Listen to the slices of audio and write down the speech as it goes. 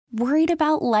Worried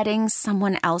about letting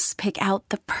someone else pick out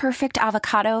the perfect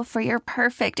avocado for your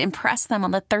perfect impress them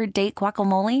on the third date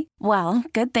guacamole? Well,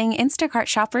 good thing Instacart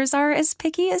shoppers are as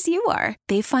picky as you are.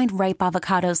 They find ripe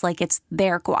avocados like it's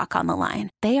their guac on the line.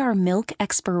 They are milk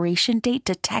expiration date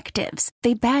detectives.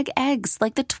 They bag eggs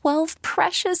like the 12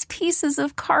 precious pieces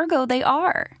of cargo they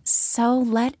are. So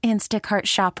let Instacart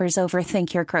shoppers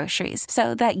overthink your groceries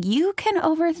so that you can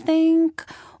overthink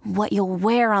what you'll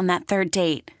wear on that third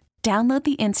date. Download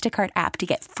the Instacart app to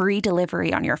get free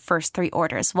delivery on your first 3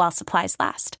 orders while supplies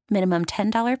last. Minimum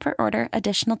 $10 per order.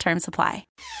 Additional terms apply.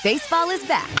 Baseball is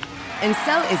back, and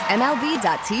so is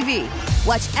MLB.tv.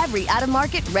 Watch every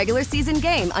out-of-market regular season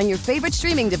game on your favorite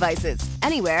streaming devices.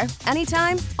 Anywhere,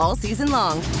 anytime, all season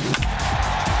long.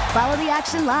 Follow the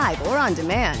action live or on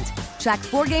demand. Track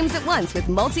 4 games at once with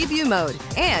multi-view mode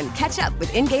and catch up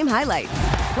with in-game highlights.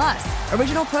 Plus,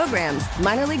 original programs,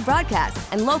 minor league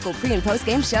broadcasts, and local pre- and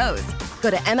post-game shows. Go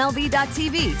to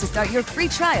MLB.tv to start your free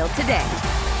trial today.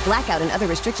 Blackout and other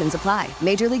restrictions apply.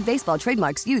 Major League Baseball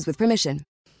trademarks used with permission.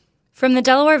 From the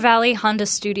Delaware Valley Honda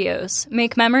Studios,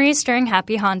 make memories during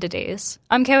happy Honda days.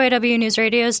 I'm KYW News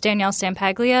Radio's Danielle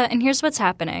Stampaglia, and here's what's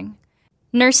happening.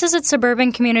 Nurses at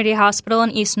Suburban Community Hospital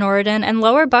in East Norriton and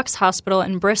Lower Bucks Hospital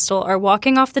in Bristol are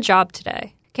walking off the job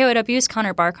today. KYW's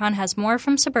Connor Barkon has more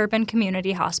from Suburban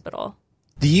Community Hospital.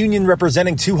 The union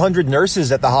representing 200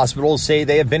 nurses at the hospital say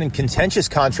they have been in contentious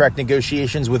contract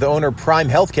negotiations with owner Prime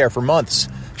Healthcare for months.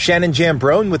 Shannon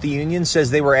Jambrone with the union says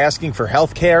they were asking for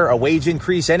health care, a wage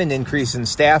increase, and an increase in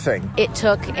staffing. It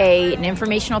took an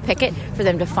informational picket for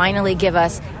them to finally give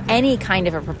us any kind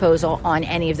of a proposal on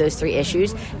any of those 3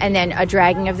 issues, and then a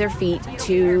dragging of their feet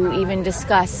to even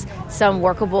discuss some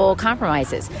workable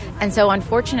compromises. And so,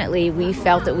 unfortunately, we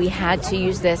felt that we had to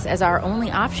use this as our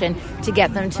only option to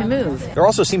get them to move. There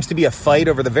also seems to be a fight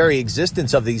over the very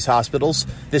existence of these hospitals.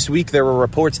 This week, there were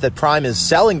reports that Prime is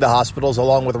selling the hospitals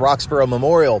along with Roxborough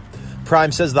Memorial.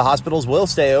 Prime says the hospitals will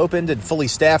stay open and fully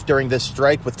staffed during this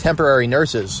strike with temporary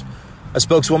nurses. A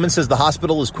spokeswoman says the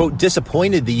hospital is, quote,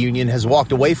 disappointed the union has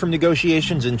walked away from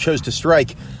negotiations and chose to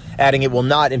strike, adding it will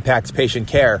not impact patient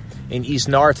care. In East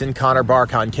Norriton, Connor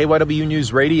Barkon, KYW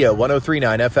News Radio,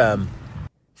 103.9 FM.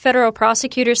 Federal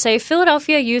prosecutors say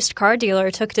Philadelphia used car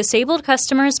dealer took disabled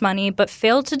customers' money but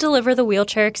failed to deliver the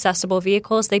wheelchair-accessible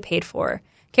vehicles they paid for.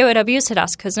 KYW's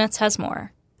Hadas Kuznets has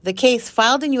more. The case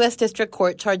filed in U.S. District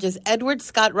Court charges Edward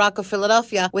Scott Rock of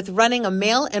Philadelphia with running a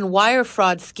mail and wire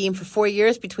fraud scheme for 4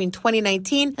 years between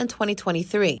 2019 and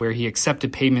 2023. Where he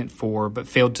accepted payment for but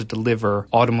failed to deliver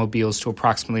automobiles to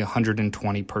approximately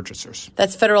 120 purchasers.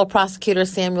 That's federal prosecutor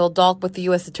Samuel Dahlk with the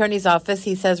U.S. Attorney's Office.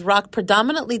 He says Rock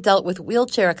predominantly dealt with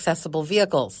wheelchair-accessible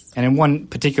vehicles. And in one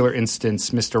particular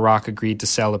instance, Mr. Rock agreed to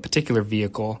sell a particular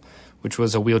vehicle, which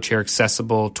was a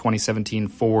wheelchair-accessible 2017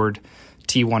 Ford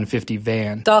T-150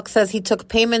 van. Dahlk says he took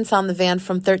payments on the van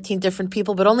from 13 different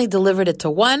people, but only delivered it to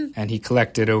one. And he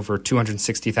collected over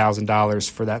 $260,000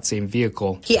 for that same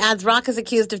vehicle. He adds Rock is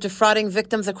accused of defrauding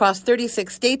victims across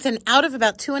 36 states and out of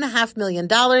about $2.5 million.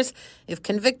 If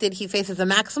convicted, he faces a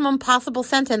maximum possible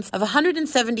sentence of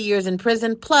 170 years in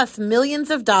prison, plus millions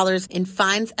of dollars in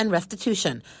fines and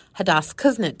restitution. Hadas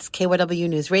Kuznets, KYW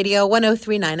News Radio,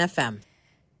 103.9 FM.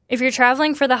 If you're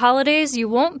traveling for the holidays, you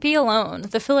won't be alone.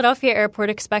 The Philadelphia airport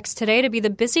expects today to be the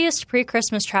busiest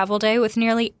pre-Christmas travel day with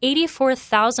nearly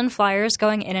 84,000 flyers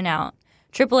going in and out.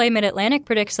 AAA Mid-Atlantic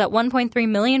predicts that 1.3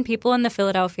 million people in the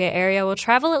Philadelphia area will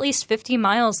travel at least 50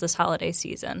 miles this holiday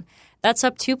season. That's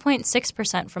up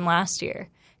 2.6% from last year.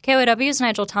 KYW's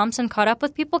Nigel Thompson caught up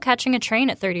with people catching a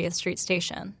train at 30th Street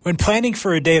Station. When planning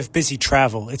for a day of busy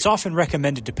travel, it's often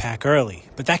recommended to pack early,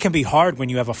 but that can be hard when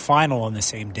you have a final on the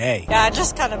same day. Yeah, I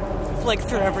just kind of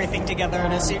threw everything together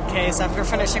in a suitcase after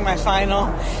finishing my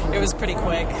final. It was pretty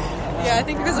quick. Yeah, I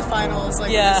think because of finals,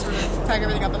 you just sort of pack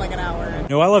everything up in an hour.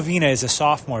 Noella Vina is a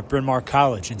sophomore at Bryn Mawr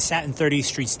College and sat in 30th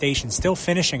Street Station, still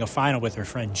finishing a final with her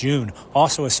friend June,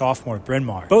 also a sophomore at Bryn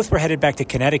Mawr. Both were headed back to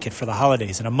Connecticut for the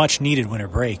holidays and a much-needed winter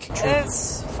break.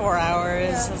 It's 4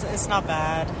 hours. It's not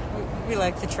bad. We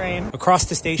like the train. Across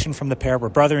the station from the pair were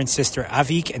brother and sister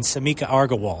Avik and Samika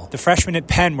Argawal. The freshmen at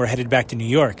Penn were headed back to New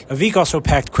York. Avik also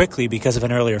packed quickly because of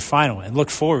an earlier final and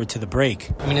looked forward to the break.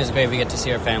 I mean, it's great. We get to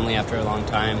see our family after a long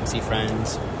time, see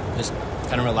friends, just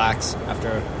kind of relax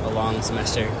after a long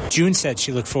semester. June said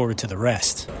she looked forward to the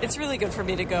rest. It's really good for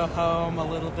me to go home a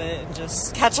little bit and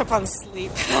just catch up on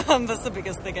sleep. That's the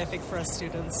biggest thing, I think, for us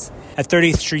students. At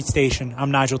 30th Street Station,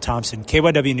 I'm Nigel Thompson,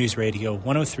 KYW News Radio,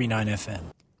 103.9 FM.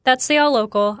 That's the All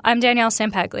Local. I'm Danielle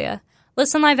Sampaglia.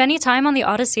 Listen live anytime on the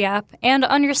Odyssey app and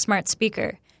on your smart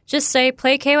speaker. Just say,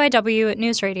 play KYW at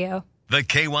News Radio. The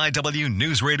KYW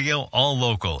News Radio All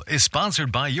Local is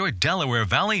sponsored by your Delaware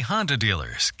Valley Honda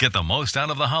dealers. Get the most out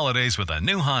of the holidays with a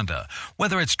new Honda.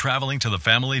 Whether it's traveling to the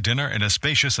family dinner in a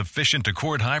spacious, efficient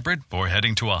Accord hybrid or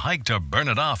heading to a hike to burn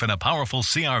it off in a powerful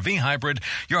CR-V hybrid,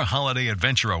 your holiday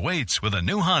adventure awaits with a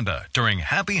new Honda during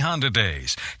Happy Honda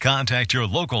Days. Contact your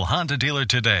local Honda dealer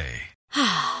today.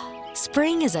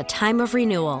 Spring is a time of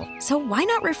renewal, so why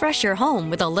not refresh your home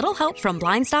with a little help from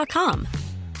Blinds.com?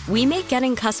 We make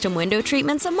getting custom window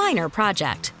treatments a minor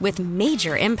project with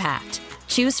major impact.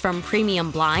 Choose from premium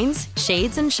blinds,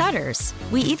 shades, and shutters.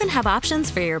 We even have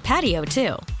options for your patio,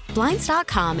 too.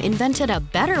 Blinds.com invented a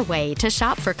better way to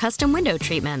shop for custom window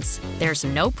treatments. There's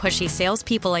no pushy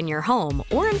salespeople in your home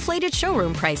or inflated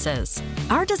showroom prices.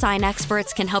 Our design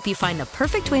experts can help you find the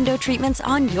perfect window treatments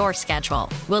on your schedule.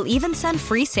 We'll even send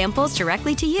free samples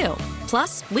directly to you.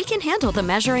 Plus, we can handle the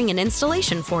measuring and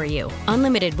installation for you.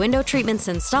 Unlimited window treatments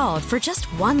installed for just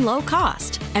one low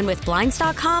cost. And with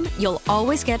Blinds.com, you'll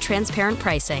always get transparent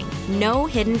pricing. No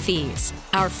hidden fees.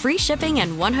 Our free shipping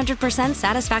and 100%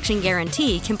 satisfaction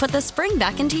guarantee can put the spring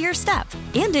back into your step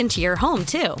and into your home,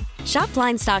 too. Shop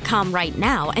Blinds.com right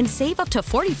now and save up to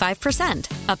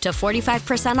 45%. Up to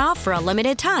 45% off for a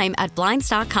limited time at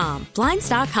Blinds.com.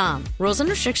 Blinds.com. Rules and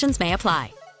restrictions may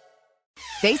apply.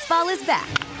 Baseball is back,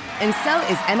 and so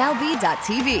is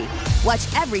MLB.tv.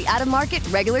 Watch every out-of-market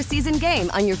regular season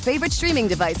game on your favorite streaming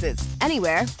devices,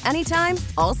 anywhere, anytime,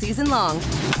 all season long.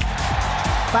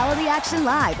 Follow the action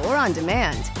live or on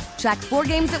demand. Track 4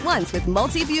 games at once with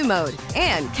multi-view mode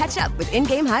and catch up with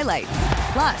in-game highlights.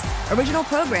 Plus, original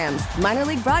programs, minor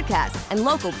league broadcasts, and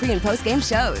local pre- and post-game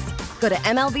shows. Go to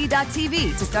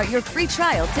MLB.tv to start your free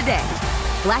trial today.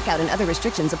 Blackout and other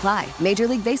restrictions apply. Major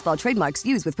League Baseball trademarks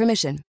used with permission.